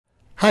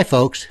Hi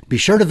folks, be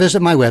sure to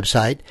visit my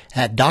website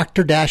at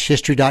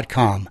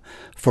dr-history.com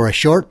for a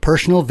short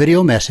personal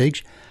video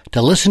message,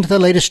 to listen to the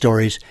latest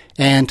stories,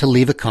 and to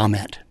leave a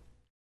comment.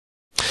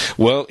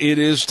 Well, it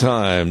is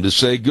time to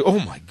say, oh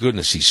my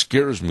goodness, he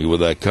scares me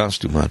with that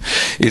costume on.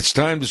 It's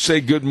time to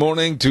say good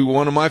morning to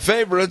one of my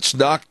favorites,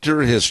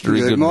 Dr. History.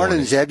 Good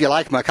morning, Zeb. You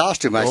like my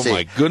costume, I see. Oh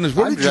my goodness.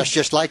 I'm dressed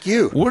just like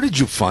you. Where did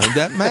you find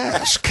that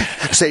mask?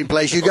 Same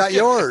place you got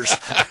yours.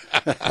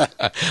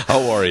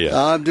 How are you?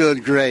 I'm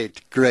doing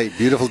great. Great.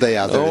 Beautiful day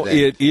out there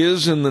today. It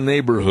is in the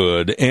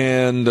neighborhood,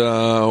 and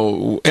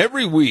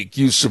every week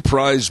you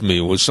surprise me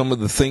with some of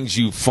the things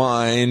you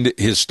find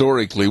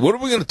historically. What are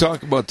we going to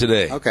talk about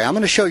today? Okay, I'm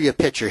going to show you a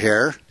picture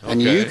here, and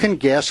you can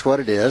guess what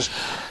it is.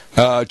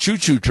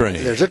 Choo-choo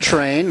train. There's a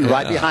train.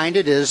 Right behind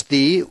it is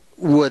the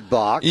wood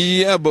box.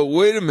 Yeah, but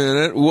wait a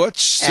minute.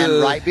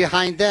 And right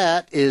behind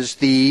that is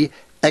the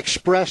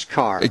express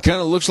car. It kind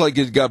of looks like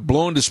it got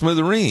blown to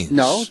smithereens.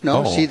 No.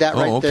 See that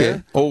right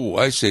there? Oh,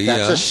 I see.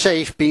 That's a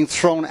safe being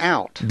thrown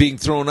out. Being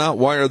thrown out?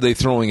 Why are they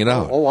throwing it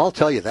out? Oh, I'll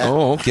tell you that.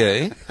 Oh,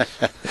 okay.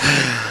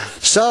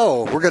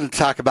 So, we're going to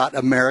talk about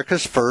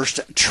America's first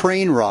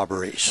train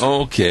robberies.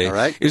 Okay. All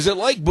right. Is it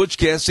like Butch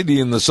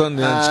Cassidy and the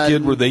Sundance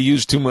Kid where they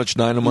used too much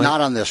dynamite? Not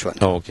on this one.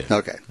 Oh, okay.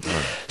 Okay.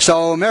 Right.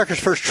 So, America's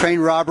first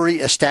train robbery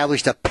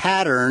established a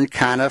pattern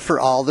kind of for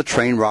all the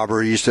train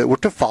robberies that were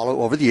to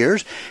follow over the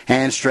years.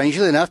 And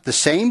strangely enough, the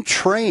same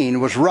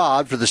train was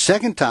robbed for the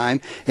second time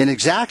in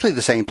exactly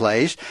the same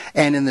place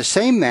and in the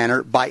same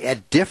manner by a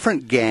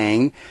different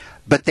gang,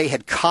 but they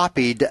had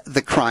copied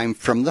the crime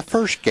from the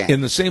first gang.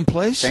 In the same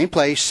place? Same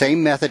place,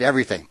 same method,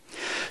 everything.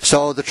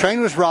 So the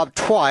train was robbed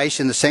twice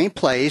in the same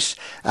place.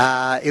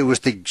 It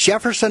was the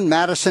Jefferson,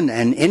 Madison,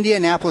 and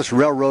Indianapolis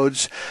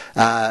Railroad's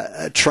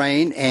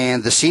train,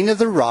 and the scene of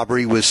the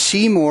robbery was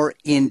Seymour,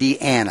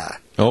 Indiana.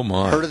 Oh,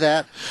 my. Heard of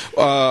that?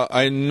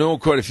 I know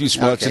quite a few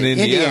spots in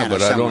Indiana,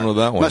 but I don't know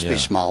that one. Must be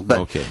small.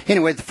 But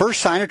anyway, the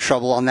first sign of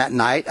trouble on that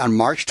night, on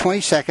March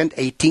 22nd,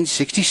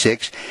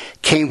 1866,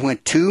 came when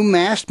two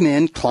masked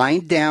men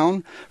climbed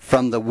down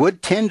from the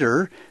wood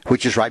tender,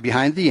 which is right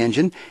behind the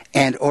engine,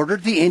 and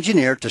ordered the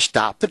engineer to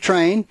stop the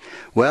train.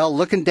 Well,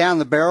 looking down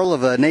the barrel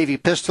of a Navy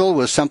pistol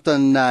was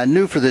something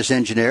new for this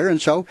engineer,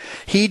 and so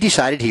he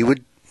decided he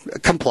would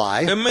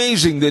comply.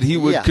 Amazing that he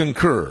would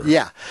concur.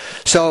 Yeah.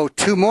 So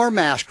two more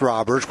masked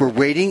robbers were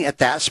waiting at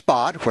that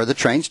spot where the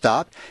train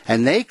stopped,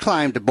 and they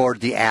climbed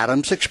aboard the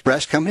Adams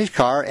Express Company's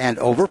car and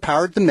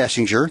overpowered the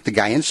messenger, the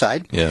guy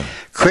inside. Yeah.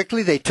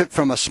 Quickly, they took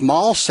from a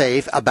small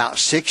safe about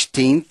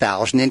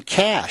 $16,000 in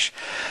cash.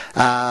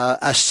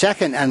 A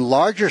second and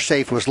larger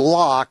safe was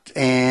locked,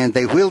 and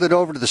they wheeled it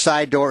over to the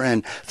side door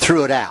and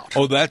threw it out.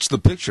 Oh, that's the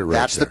picture right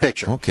That's there. the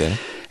picture. Okay.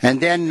 And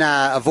then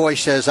a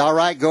voice says, all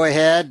right, go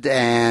ahead,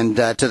 and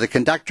to the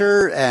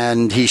conductor,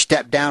 and he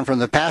stepped down from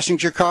the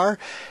passenger car,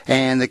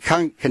 and the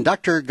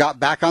conductor got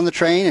back on the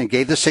train and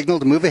gave the signal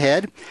to move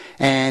ahead,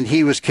 and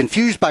he was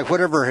confused by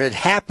whatever had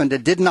happened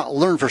and did not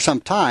learn for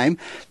some time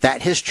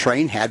that his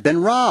train had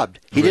been robbed.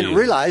 He didn't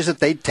realize that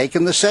they'd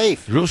taken the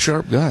safe. Real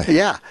sharp guy.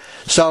 Yeah.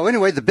 So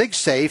anyway, the big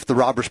safe the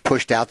robbers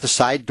pushed out the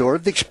side door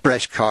of the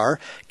express car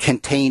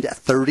contained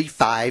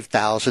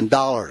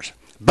 $35,000.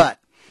 But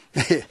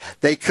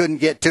they couldn't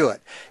get to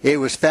it. It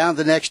was found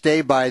the next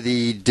day by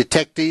the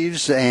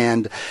detectives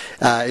and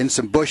in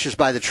some bushes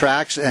by the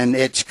tracks, and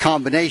its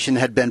combination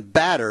had been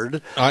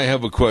battered. I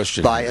have a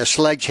question. By a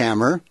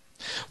sledgehammer.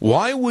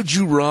 Why would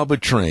you rob a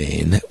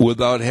train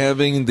without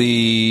having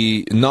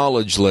the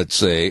knowledge, let's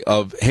say,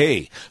 of,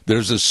 hey,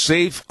 there's a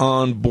safe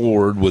on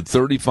board with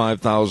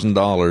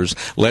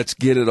 $35,000, let's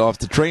get it off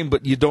the train,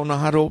 but you don't know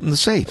how to open the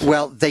safe?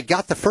 Well, they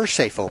got the first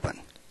safe open,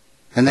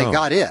 and they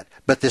got it.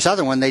 But this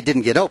other one, they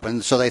didn't get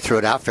open, so they threw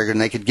it out, figuring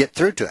they could get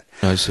through to it.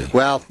 I see.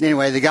 Well,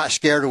 anyway, they got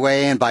scared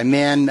away, and by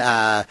men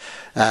drawn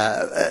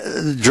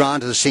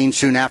to the scene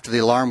soon after the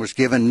alarm was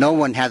given, no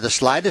one had the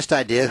slightest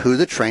idea who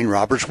the train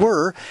robbers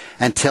were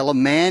until a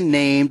man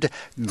named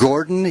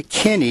Gordon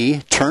Kinney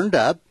turned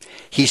up.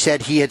 He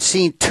said he had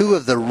seen two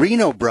of the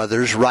Reno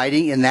brothers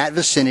riding in that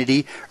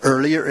vicinity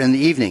earlier in the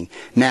evening.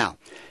 Now,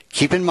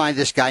 keep in mind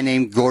this guy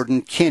named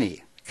Gordon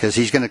Kinney, because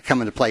he's going to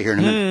come into play here in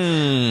a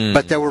minute.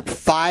 But there were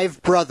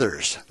five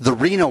brothers, the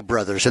Reno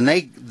brothers, and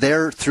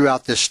they're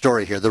throughout this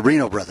story here, the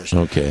Reno brothers.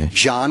 Okay.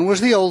 John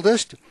was the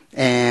oldest,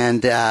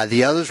 and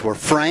the others were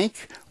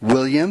Frank,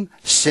 William,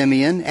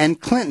 Simeon, and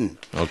Clinton.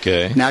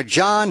 Okay. Now,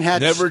 John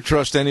had... Never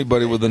trust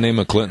anybody with the name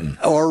of Clinton.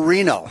 Or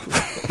Reno.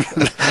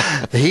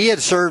 He had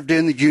served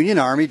in the Union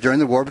Army during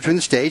the war between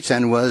the states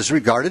and was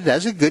regarded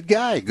as a good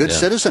guy, good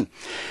citizen.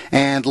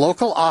 And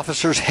local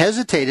officers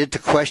hesitated to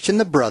question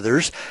the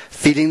brothers,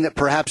 feeling that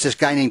perhaps this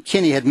guy named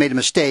Kinney had made a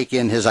mistake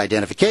in his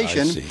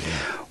identification. I see,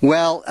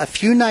 Well, a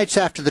few nights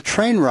after the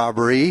train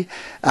robbery,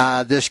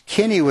 this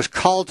Kinney was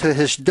called to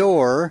his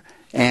door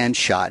and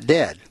shot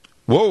dead.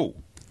 Whoa.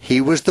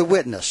 He was the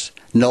witness.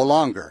 No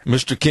longer.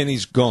 Mr.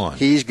 Kinney's gone.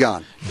 He's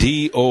gone.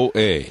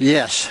 DOA.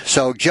 Yes.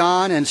 So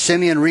John and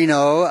Simeon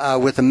Reno,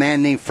 with a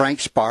man named Frank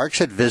Sparks,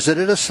 had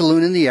visited a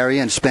saloon in the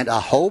area and spent a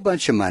whole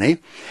bunch of money.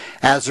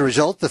 As a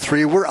result, the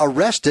three were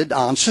arrested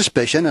on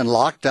suspicion and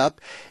locked up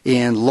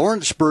in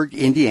Lawrenceburg,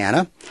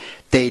 Indiana.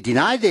 They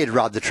denied they had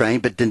robbed the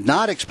train, but did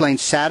not explain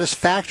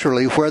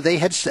satisfactorily where they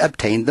had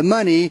obtained the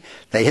money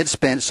they had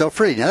spent so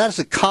freely. Now, that's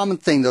a common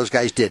thing those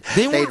guys did.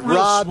 They'd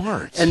rob,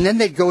 smart. And then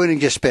they'd go in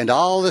and just spend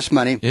all this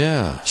money.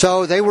 Yeah.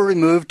 So they were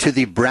removed to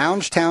the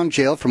Brownstown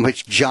jail, from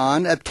which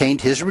John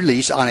obtained his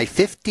release on a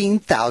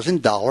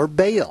 $15,000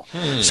 bail.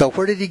 So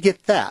where did he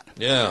get that?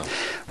 Yeah.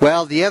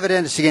 Well, the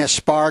evidence against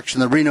Sparks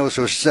and the Renos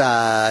was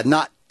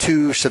not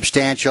too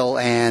substantial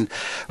and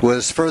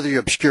was further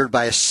obscured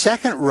by a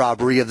second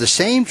robbery of the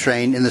same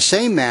train in the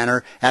same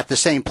manner at the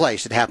same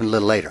place. It happened a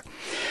little later.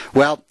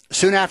 Well,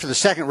 soon after the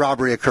second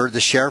robbery occurred,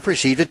 the sheriff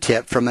received a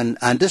tip from an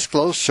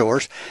undisclosed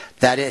source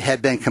that it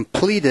had been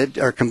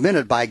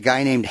committed by a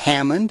guy named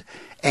Hammond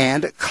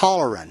and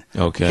Colleran.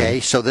 Okay.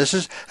 So this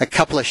is a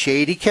couple of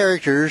shady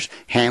characters,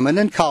 Hammond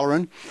and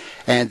Colleran,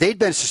 and they'd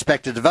been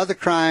suspected of other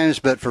crimes,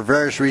 but for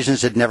various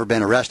reasons had never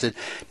been arrested.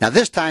 Now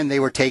this time they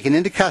were taken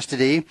into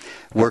custody,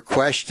 were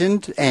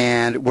questioned,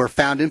 and were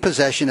found in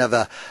possession of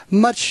a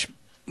much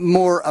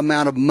more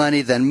amount of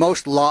money than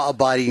most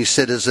law-abiding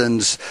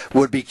citizens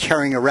would be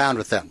carrying around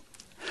with them.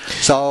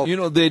 So,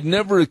 they'd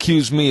never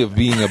accuse me of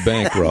being a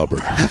bank robber.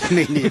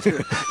 Me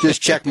neither.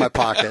 Just check my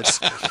pockets.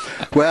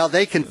 Well,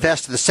 they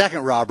confessed to the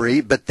second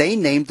robbery, but they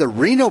named the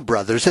Reno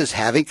brothers as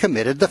having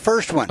committed the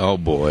first one. Oh,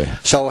 boy.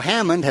 So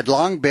Hammond had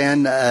long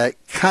been, this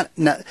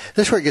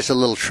is where it gets a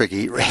little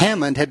tricky.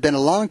 Hammond had been a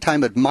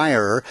long-time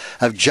admirer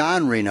of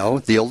John Reno,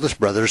 the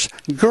oldest brother's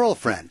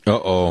girlfriend.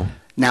 Uh-oh.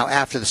 Now,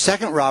 after the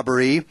second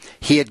robbery,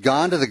 he had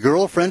gone to the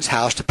girlfriend's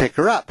house to pick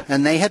her up,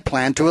 and they had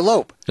planned to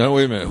elope. Now,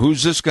 wait a minute.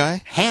 Who's this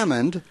guy?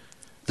 Hammond,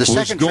 the was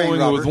second train robber.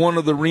 going with one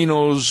of the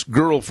Reno's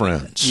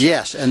girlfriends.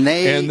 Yes, and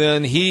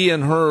then he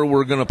and her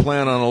were going to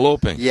plan on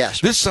eloping. Yes.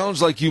 This sounds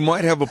like you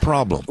might have a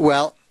problem.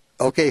 Well,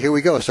 okay, here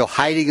we go. So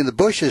hiding in the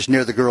bushes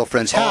near the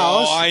girlfriend's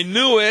house. Oh, I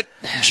knew it.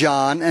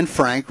 John and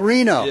Frank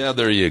Reno. Yeah,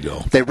 there you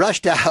go. They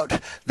rushed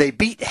out. They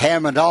beat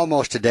Hammond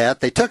almost to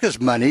death. They took his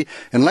money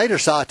and later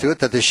saw to it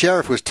that the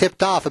sheriff was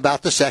tipped off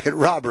about the second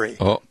robbery.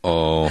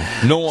 Uh-oh.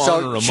 No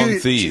honor among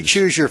thieves.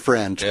 Choose your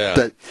friend.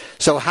 Yeah.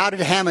 So how did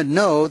Hammond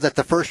know that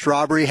the first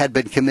robbery had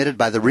been committed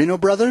by the Reno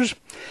brothers?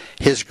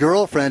 His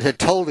girlfriend had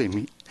told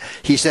him.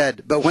 He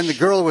said, but when the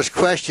girl was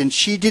questioned,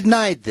 she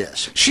denied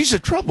this. She's a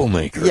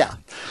troublemaker. Yeah.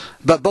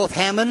 But both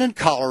Hammond and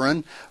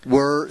Colleran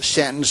were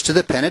sentenced to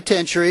the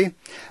penitentiary,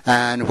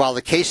 and while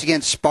the case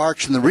against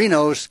Sparks and the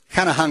Renos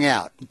kind of hung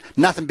out,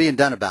 nothing being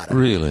done about it.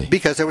 Really?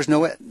 Because there was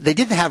they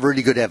didn't have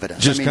really good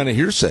evidence. Just kind of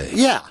hearsay.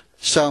 Yeah.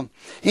 So,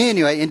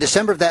 anyway, in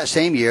December of that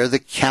same year, the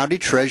county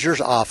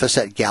treasurer's office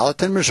at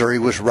Gallatin, Missouri,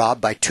 was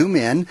robbed by two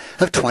men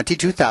of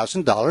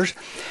 $22,000,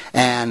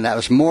 and that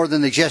was more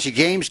than the Jesse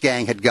James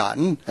gang had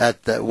gotten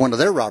at one of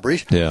their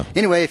robberies. Yeah.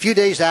 Anyway, a few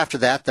days after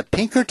that, the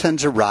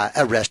Pinkertons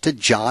arrested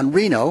John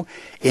Reno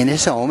in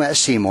his home at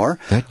Seymour.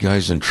 That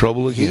guy's in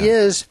trouble again. He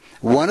is.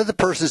 One of the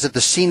persons at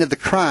the scene of the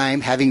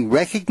crime, having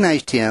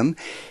recognized him,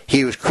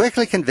 he was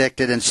quickly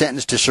convicted and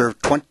sentenced to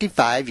serve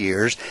 25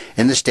 years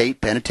in the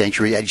state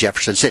penitentiary at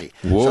Jefferson City.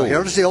 Whoa. So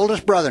here's the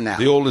oldest brother now.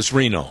 The oldest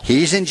Reno.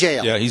 He's in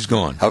jail. Yeah, he's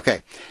gone.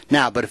 Okay.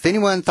 Now, but if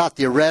anyone thought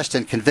the arrest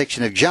and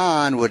conviction of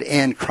John would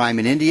end crime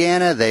in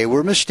Indiana, they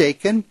were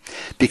mistaken,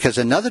 because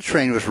another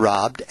train was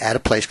robbed at a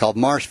place called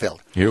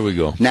Marshfield. Here we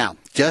go. Now,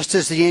 just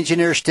as the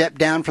engineer stepped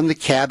down from the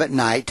cab at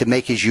night to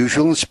make his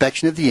usual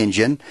inspection of the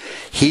engine,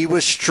 he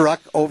was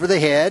struck over the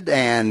head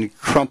and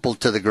crumpled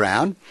to the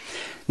ground.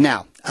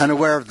 Now,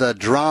 unaware of the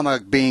drama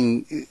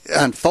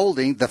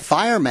unfolding, the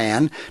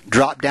fireman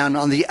dropped down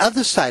on the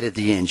other side of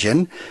the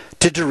engine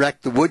to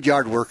direct the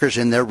woodyard workers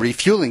in their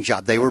refueling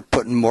job. They were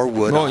putting more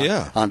wood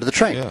onto the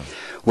train. Yeah.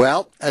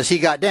 Well, as he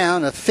got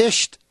down, a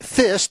fist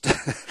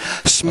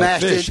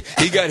smashed it.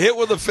 He got hit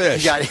with a fish.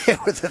 He got hit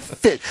with a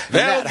fish.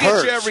 That'll that get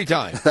hurts. you every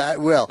time.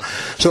 That will.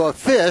 So a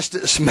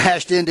fist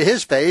smashed into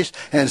his face,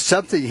 and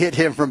something hit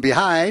him from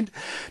behind.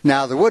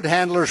 Now, the wood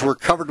handlers were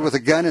covered with a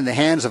gun in the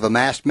hands of a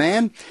masked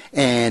man,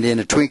 and in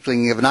a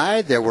twinkling of an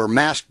eye, there were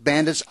masked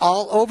bandits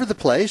all over the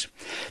place.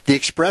 The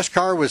express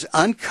car was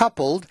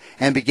uncoupled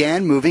and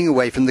began moving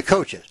away from the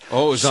coaches.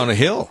 Oh, it was on a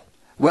hill.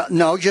 Well,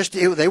 no,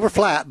 they were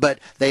flat, but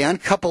they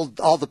uncoupled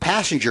all the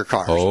passenger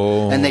cars.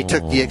 Oh. And they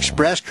took the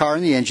express car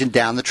and the engine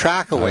down the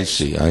track away. I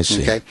see.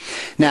 Okay.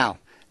 Now,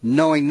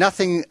 knowing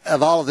nothing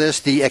of all of this,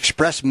 the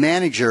express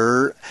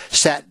manager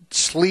sat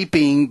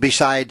sleeping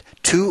beside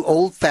two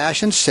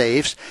old-fashioned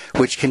safes,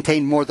 which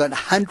contained more than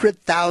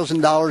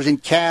 $100,000 in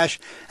cash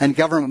and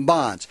government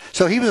bonds.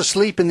 So he was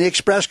asleep in the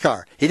express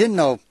car. He didn't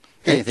know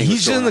anything.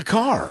 He's in the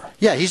car.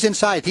 Yeah, he's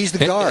inside. He's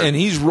the guard. And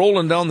he's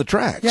rolling down the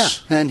tracks. Yeah,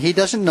 and he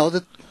doesn't know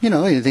that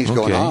anything's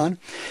going on.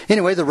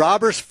 Anyway, the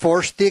robbers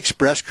forced the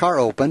express car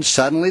open.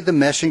 Suddenly, the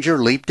messenger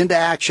leaped into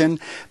action,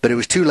 but it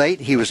was too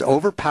late. He was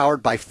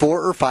overpowered by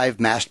 4 or 5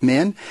 masked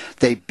men.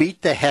 They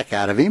beat the heck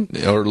out of him.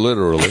 Or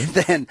literally.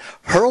 Then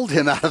hurled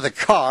him out of the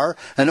car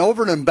and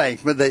over an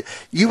embankment.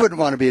 You wouldn't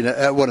want to be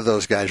one of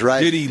those guys,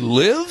 right? Did he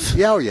live?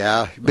 Yeah,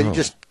 yeah. But he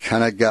just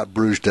kind of got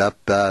bruised up.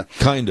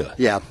 Kinda.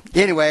 Yeah.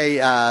 Anyway,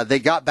 they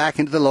got back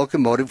into the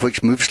locomotive,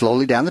 which moved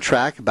slowly down the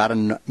track about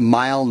a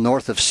mile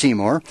north of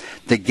Seymour.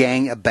 The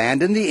gang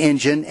abandoned the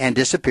engine and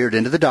disappeared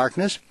into the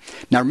darkness.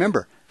 Now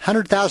remember,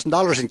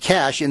 $100,000 in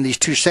cash in these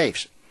 2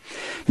 safes.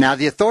 Now,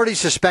 the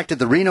authorities suspected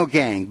the Reno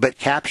gang, but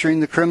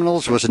capturing the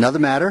criminals was another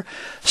matter.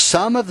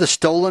 Some of the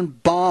stolen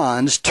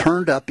bonds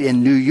turned up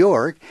in New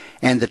York,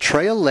 and the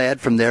trail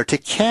led from there to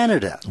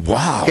Canada.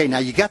 Wow. Okay, now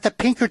you got the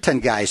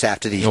Pinkerton guys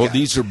after these guys. Oh,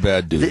 these are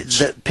bad dudes.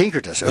 The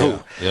Pinkertons.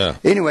 Oh. Yeah.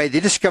 Anyway,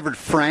 they discovered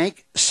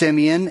Frank,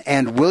 Simeon,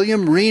 and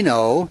William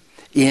Reno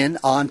in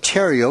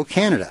Ontario,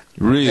 Canada.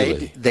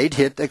 Really? They'd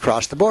hit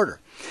across the border.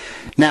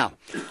 Now,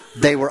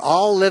 they were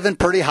all living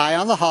pretty high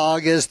on the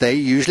hog, as they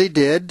usually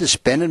did,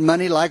 spending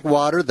money like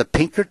water. The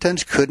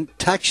Pinkertons couldn't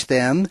touch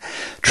them.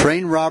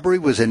 Train robbery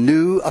was a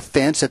new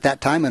offense at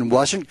that time and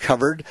wasn't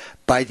covered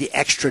by the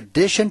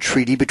extradition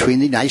treaty between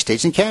the United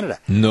States and Canada.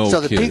 No So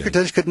the kidding.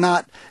 Pinkertons could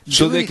not do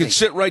So they anything. could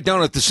sit right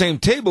down at the same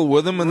table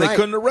with him, and they Right.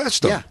 couldn't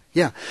arrest him.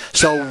 Yeah.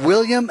 So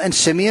William and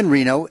Simeon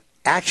Reno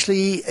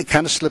actually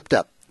kind of slipped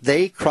up.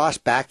 They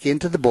crossed back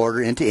into the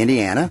border into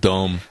Indiana.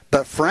 Dumb.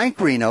 But Frank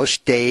Reno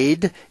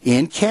stayed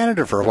in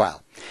Canada for a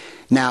while.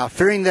 Now,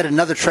 fearing that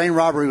another train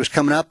robbery was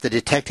coming up, the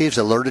detectives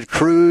alerted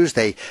crews.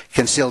 They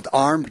concealed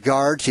armed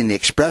guards in the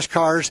express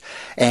cars,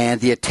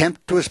 and the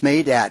attempt was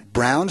made at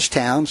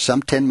Brownstown,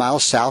 some 10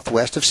 miles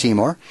southwest of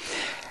Seymour.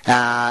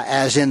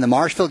 As in the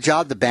Marshville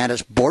job, the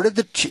bandits boarded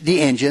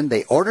the engine.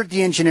 They ordered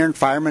the engineer and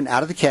fireman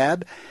out of the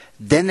cab.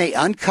 Then they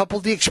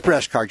uncoupled the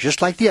express car,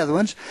 just like the other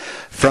ones,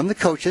 from the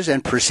coaches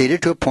and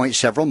proceeded to a point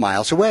several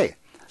miles away.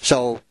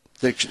 So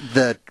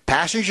the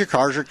passenger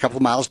cars are a couple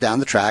of miles down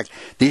the track.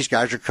 These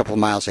guys are a couple of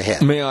miles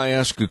ahead. May I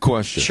ask a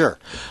question? Sure.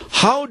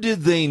 How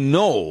did they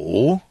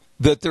know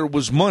that there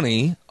was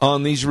money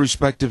on these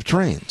respective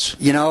trains?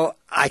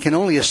 I can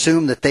only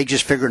assume that they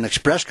just figure an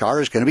express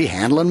car is going to be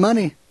handling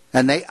money.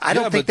 And I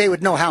don't think they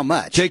would know how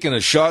much. Taking a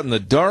shot in the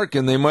dark,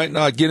 and they might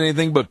not get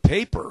anything but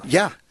paper.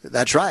 Yeah,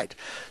 that's right.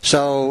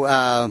 So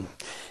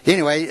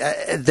anyway,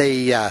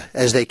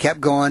 as they kept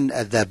going,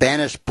 the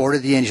bandits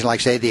boarded the engine. Like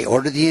I say, they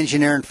ordered the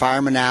engineer and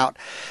fireman out.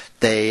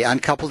 They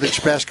uncoupled the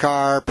express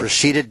car,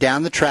 proceeded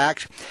down the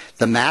tracks.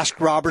 The masked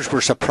robbers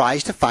were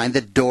surprised to find the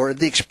door of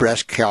the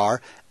express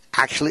car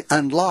actually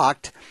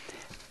unlocked,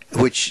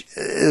 which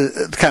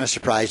kind of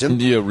surprised them.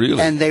 Yeah, really.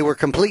 And they were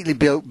completely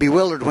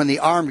bewildered when the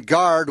armed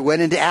guard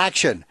went into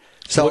action.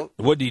 So,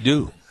 what did he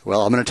do?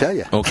 Well, I'm going to tell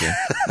you. Okay.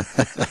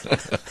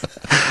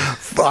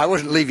 I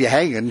wouldn't leave you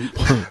hanging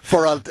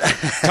for a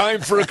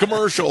Time for a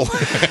commercial.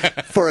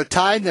 For a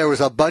time, there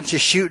was a bunch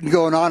of shooting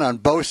going on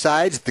both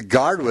sides. The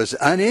guard was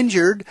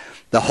uninjured.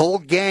 The whole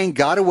gang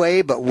got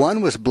away, but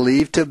one was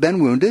believed to have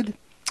been wounded.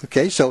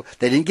 Okay, so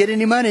they didn't get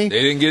any money.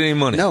 They didn't get any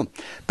money. No.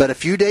 But a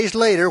few days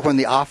later, when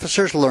the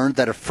officers learned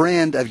that a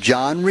friend of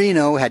John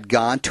Reno had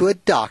gone to a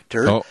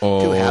doctor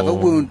to have a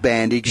wound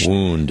bandaged,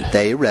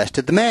 they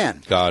arrested the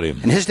man. Got him.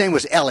 And his name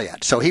was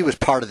Elliot, so he was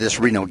part of this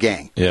Reno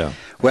gang. Yeah.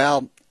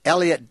 Well,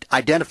 Elliot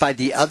identified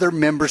the other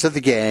members of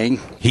the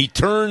gang. He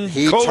turned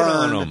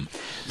on them.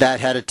 That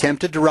had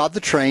attempted to rob the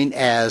train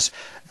as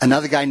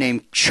another guy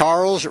named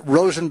Charles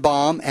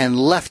Rosenbaum and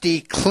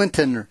Lefty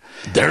Clinton.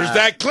 There's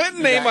that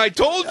Clinton name I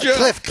told you.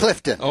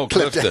 Clifton. Oh,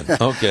 Clifton.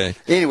 Okay.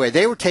 Anyway,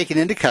 they were taken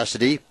into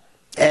custody,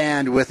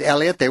 and with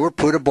Elliot, they were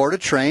put aboard a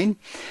train.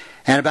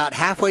 And about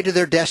halfway to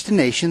their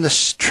destination,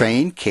 the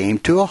train came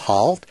to a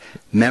halt.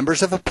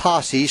 Members of a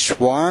posse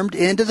swarmed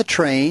into the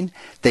train.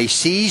 They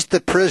seized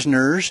the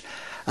prisoners.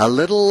 A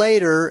little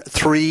later,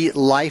 3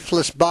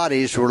 lifeless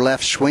bodies were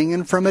left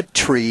swinging from a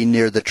tree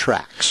near the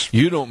tracks.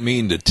 You don't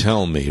mean to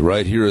tell me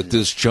right here at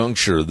this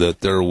juncture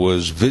that there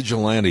was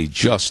vigilante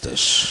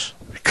justice?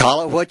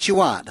 Call it what you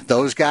want.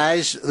 Those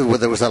guys,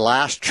 there was the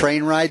last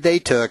train ride they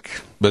took.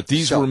 But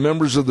these were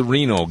members of the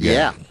Reno gang.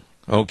 Yeah.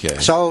 Okay.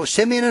 So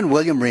Simeon and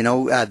William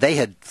Reno, they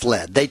had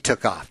fled. They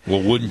took off.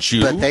 Well, wouldn't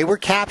you? But they were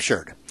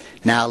captured.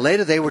 Now,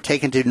 later they were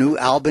taken to New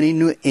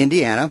Albany,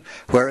 Indiana,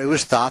 where it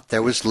was thought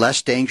there was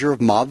less danger of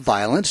mob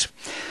violence.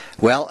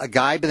 Well, a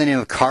guy by the name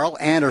of Carl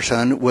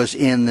Anderson was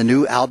in the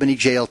New Albany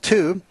jail,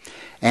 too.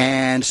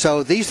 And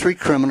so these 3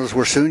 criminals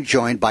were soon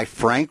joined by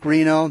Frank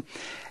Reno.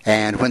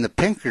 And when the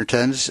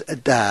Pinkertons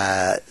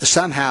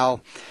somehow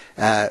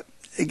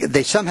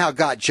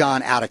got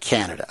John out of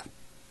Canada.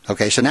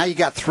 Okay, so now you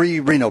got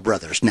 3 Reno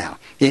brothers now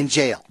in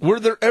jail.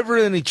 Were there ever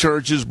any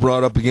charges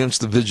brought up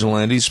against the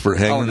vigilantes for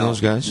hanging those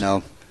guys?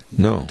 No.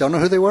 No. Don't know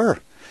who they were.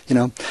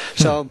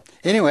 So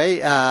anyway,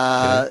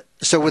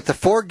 so with the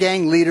 4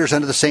 gang leaders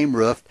under the same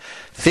roof,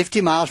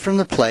 50 miles from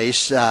the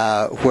place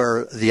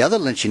where the other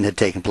lynching had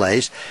taken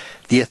place,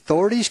 the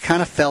authorities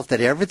kind of felt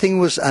that everything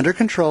was under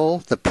control.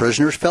 The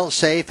prisoners felt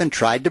safe and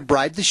tried to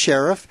bribe the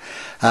sheriff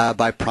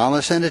by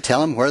promising to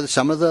tell him where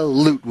some of the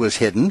loot was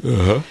hidden.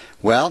 Uh-huh.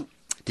 Well,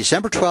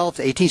 December 12th,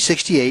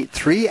 1868,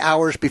 3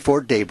 hours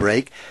before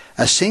daybreak,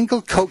 a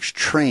single coach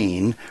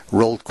train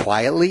rolled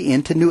quietly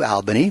into New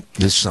Albany.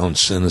 This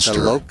sounds sinister. The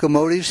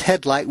locomotive's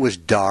headlight was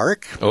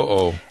dark.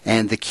 Uh-oh.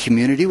 And the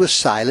community was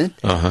silent.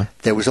 Uh-huh.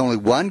 There was only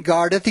one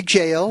guard at the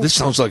jail. This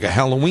sounds like a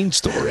Halloween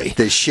story.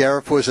 The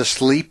sheriff was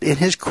asleep in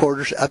his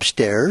quarters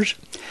upstairs.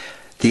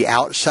 The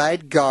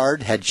outside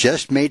guard had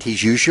just made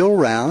his usual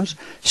rounds,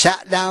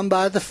 sat down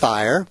by the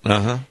fire.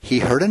 Uh-huh. He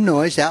heard a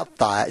noise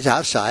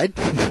outside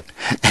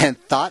and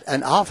thought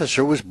an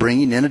officer was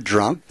bringing in a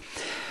drunk.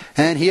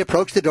 And he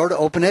approached the door to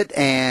open it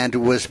and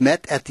was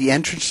met at the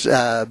entrance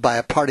by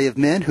a party of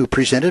men who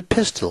presented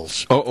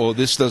pistols. Uh-oh,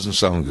 this doesn't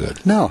sound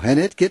good. No, and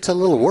it gets a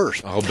little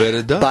worse. I'll bet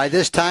it does. By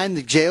this time,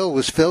 the jail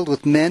was filled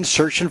with men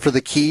searching for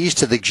the keys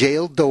to the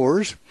jail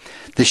doors.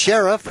 The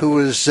sheriff, who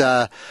was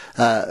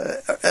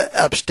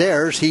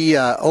upstairs, he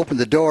opened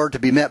the door to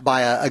be met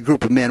by a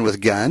group of men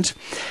with guns.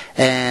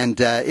 And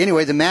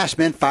anyway, the masked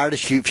men fired a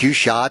few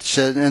shots,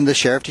 and the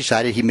sheriff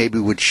decided he maybe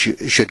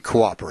should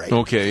cooperate.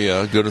 Okay,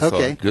 yeah, good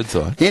thought. Good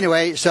thought.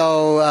 Anyway,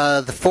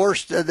 so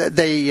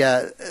they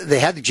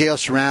had the jail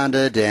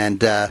surrounded, and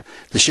the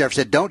sheriff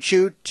said, "Don't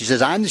shoot." He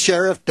says, "I'm the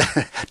sheriff.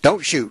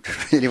 Don't shoot."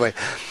 Anyway,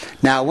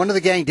 now one of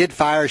the gang did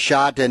fire a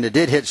shot, and it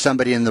did hit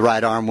somebody in the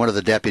right arm, one of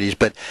the deputies.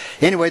 But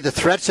anyway, the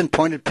threats and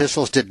pointed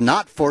pistols did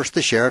not force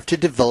the sheriff to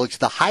divulge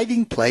the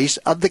hiding place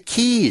of the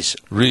keys.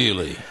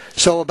 Really?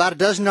 So about a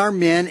dozen armed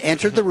men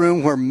entered the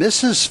room where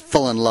Mrs.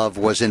 Fullenlove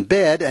was in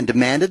bed and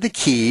demanded the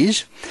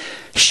keys.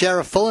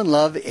 Sheriff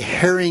Fullenlove,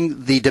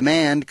 hearing the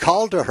demand,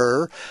 called to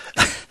her.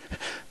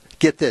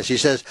 Get this, he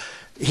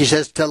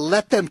says to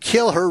let them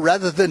kill her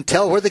rather than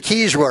tell where the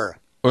keys were.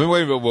 Wait,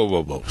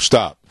 whoa.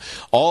 Stop.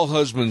 All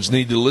husbands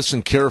need to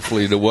listen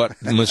carefully to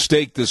what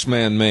mistake this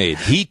man made.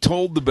 He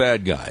told the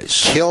bad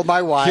guys, kill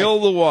my wife.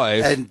 Kill the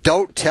wife. And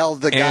don't tell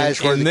the guys where the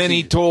keys were. And then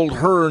he told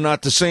her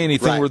not to say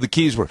anything where the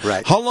keys were.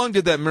 Right. How long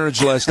did that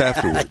marriage last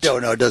afterwards? I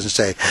don't know. It doesn't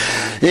say.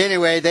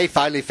 Anyway, they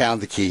finally found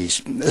the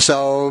keys.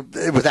 So,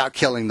 without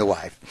killing the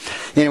wife.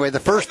 Anyway, the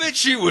first... I bet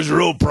she was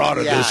real proud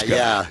of this guy.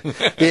 Yeah.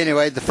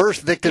 Anyway, the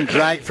first victim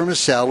dragged from his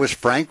cell was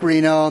Frank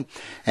Reno,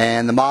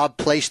 and the mob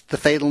placed the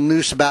fatal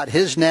noose about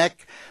his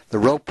neck. The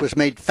rope was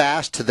made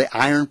fast to the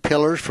iron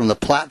pillars from the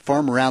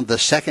platform around the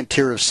second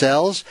tier of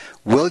cells.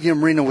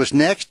 William Reno was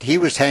next. He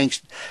was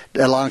hanged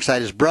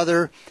alongside his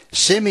brother.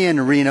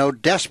 Simeon Reno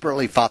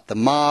desperately fought the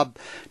mob,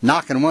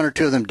 knocking one or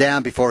two of them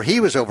down before he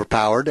was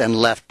overpowered and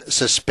left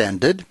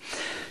suspended.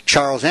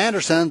 Charles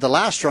Anderson, the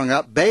last strung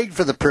up, begged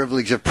for the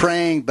privilege of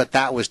praying, but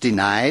that was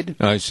denied.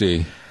 I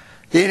see.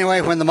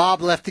 Anyway, when the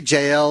mob left the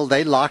jail,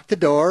 they locked the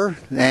door,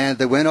 and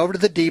they went over to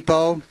the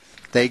depot.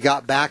 They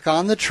got back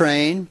on the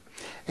train.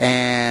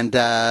 And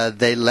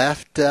they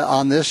left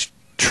on this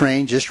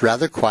train just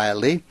rather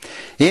quietly.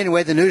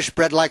 Anyway, the news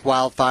spread like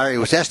wildfire. It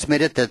was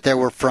estimated that there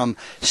were from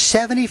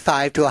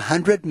 75 to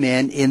 100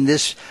 men in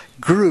this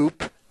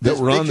group. That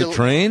were on the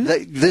train?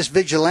 This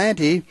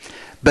vigilante,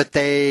 but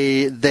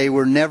they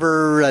were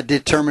never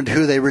determined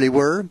who they really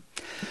were.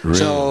 Really?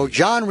 So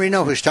John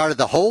Reno, who started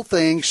the whole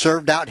thing,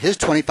 served out his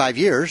 25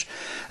 years,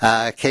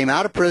 came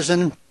out of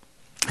prison.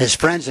 His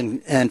friends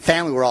and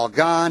family were all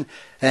gone,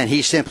 and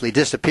he simply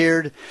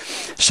disappeared.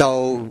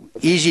 So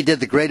easy did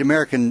the great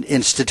American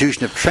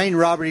institution of train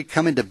robbery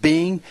come into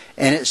being,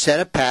 and it set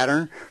a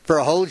pattern for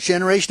a whole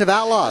generation of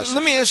outlaws.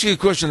 Let me ask you a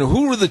question.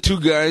 Who were the two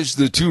guys,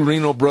 the two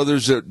Reno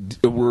brothers that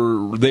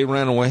they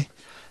ran away?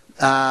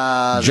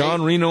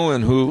 John Reno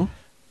and who?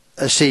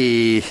 Let's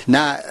see.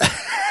 Now,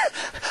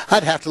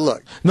 I'd have to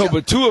look. No,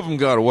 but two of them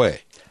got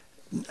away.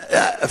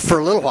 For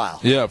a little while.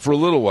 Yeah, for a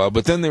little while,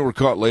 but then they were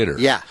caught later.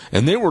 Yeah.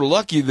 And they were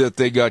lucky that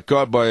they got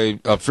caught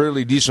by a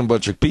fairly decent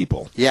bunch of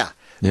people. Yeah.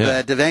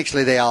 But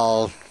eventually they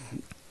all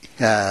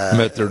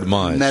met their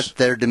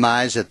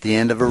demise. At the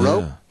end of a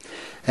rope.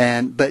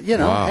 But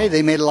hey,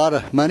 they made a lot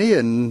of money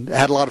and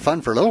had a lot of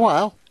fun for a little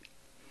while.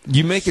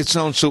 You make it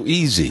sound so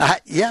easy.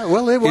 Yeah,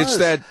 well, it was.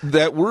 It's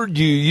that word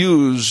you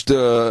used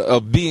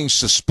of being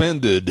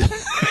suspended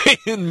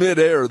in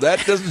midair.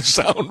 That doesn't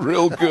sound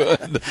real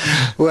good.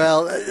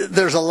 Well,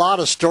 there's a lot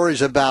of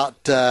stories about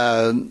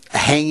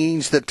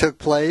hangings that took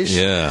place.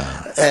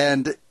 Yeah.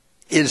 And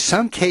in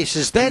some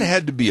cases... That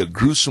had to be a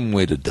gruesome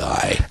way to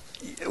die.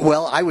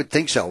 Well, I would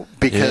think so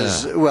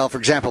because, for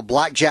example,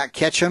 Blackjack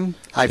Ketchum,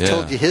 I've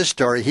told you his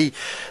story. He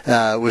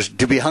was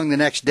to be hung the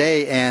next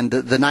day, and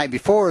the night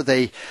before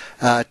they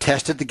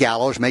tested the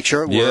gallows, make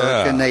sure it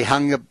worked, and they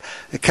hung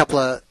a couple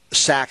of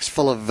sacks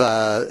full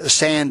of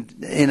sand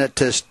in it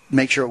to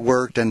make sure it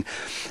worked,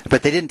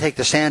 but they didn't take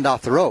the sand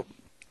off the rope.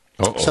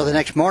 Uh-oh. So the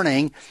next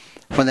morning,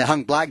 when they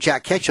hung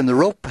Blackjack Ketchum, the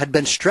rope had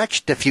been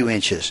stretched a few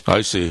inches.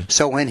 I see.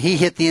 So when he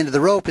hit the end of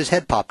the rope, his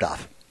head popped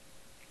off.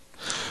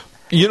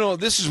 You know,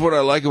 this is what I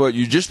like about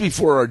you. Just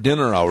before our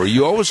dinner hour,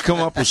 you always come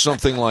up with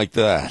something like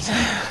that.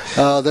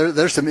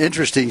 There's some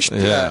interesting.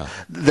 Yeah.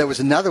 There was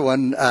another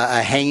one,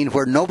 a hanging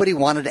where nobody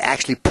wanted to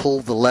actually pull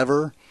the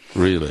lever.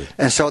 Really?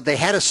 And so they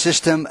had a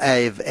system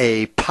of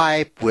a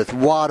pipe with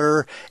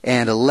water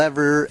and a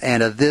lever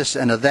and a this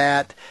and a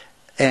that.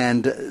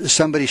 And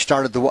somebody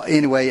started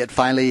anyway, it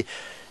finally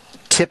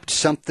tipped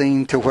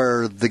something to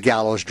where the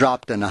gallows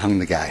dropped and hung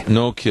the guy.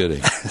 No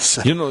kidding.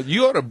 So, you know,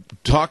 you ought to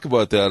talk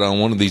about that on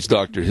one of these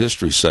Dr.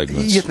 History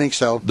segments. You think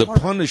so? The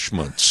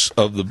punishments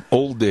of the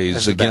old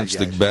days against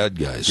the bad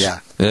guys. Yeah.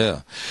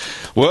 Yeah.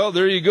 Well,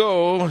 there you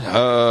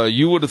go.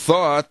 You would have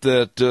thought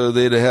that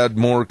they'd have had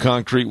more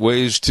concrete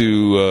ways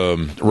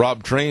to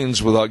rob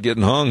trains without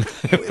getting hung.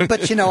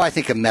 But, I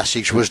think a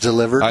message was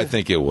delivered. I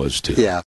think it was, too. Yeah.